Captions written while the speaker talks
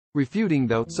Refuting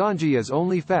though, Sanji is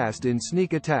only fast in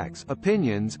sneak attacks.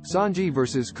 Opinions, Sanji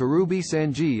vs Kuroobi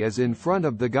Sanjji is in front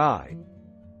of the guy.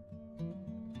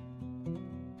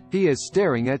 He is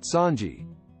staring at Sanji.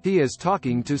 He is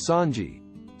talking to Sanji.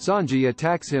 Sanji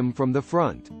attacks him from the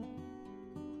front.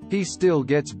 He still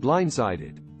gets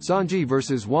blindsided. Sanji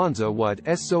vs Wanza.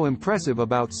 What's so impressive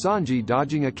about Sanji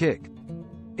dodging a kick?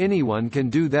 Anyone can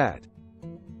do that.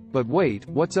 But wait,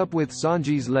 what's up with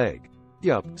Sanji's leg?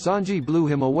 Yup, Sanji blew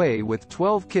him away with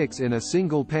 12 kicks in a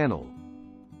single panel.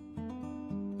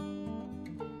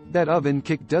 That oven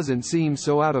kick doesn't seem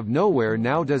so out of nowhere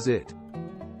now, does it?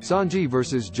 Sanji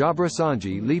vs Jabra.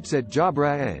 Sanji leaps at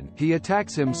Jabra and he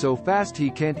attacks him so fast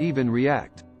he can't even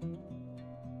react.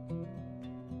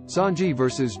 Sanji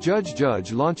vs Judge.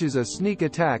 Judge launches a sneak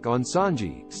attack on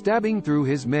Sanji, stabbing through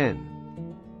his men.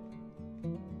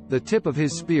 The tip of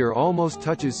his spear almost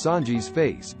touches Sanji's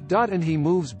face, and he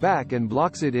moves back and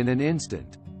blocks it in an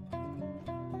instant.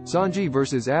 Sanji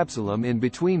vs Absalom. In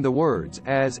between the words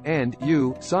as and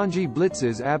you, Sanji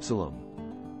blitzes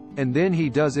Absalom. And then he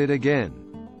does it again.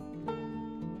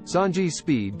 Sanji's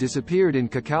speed disappeared in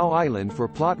Cacao Island for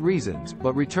plot reasons,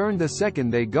 but returned the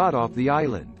second they got off the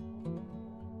island.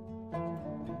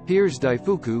 Here's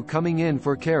Daifuku coming in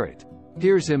for Carrot.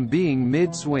 Here's him being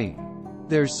mid-swing.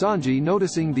 There's Sanji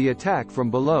noticing the attack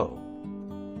from below.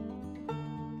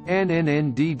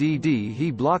 NNNDDD,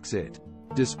 he blocks it.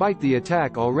 Despite the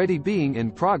attack already being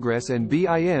in progress and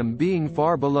BIM being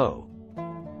far below.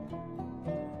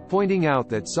 Pointing out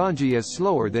that Sanji is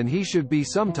slower than he should be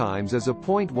sometimes is a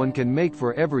point one can make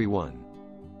for everyone.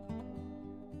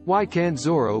 Why can't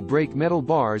Zoro break metal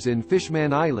bars in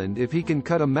Fishman Island if he can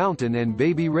cut a mountain and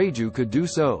Baby Reiju could do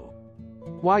so?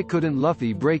 Why couldn't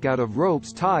Luffy break out of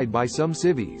ropes tied by some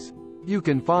civvies? You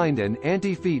can find an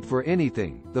anti-feat for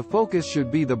anything, the focus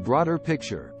should be the broader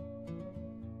picture.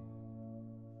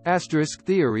 Asterisk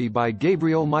theory by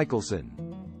Gabriel Michelson.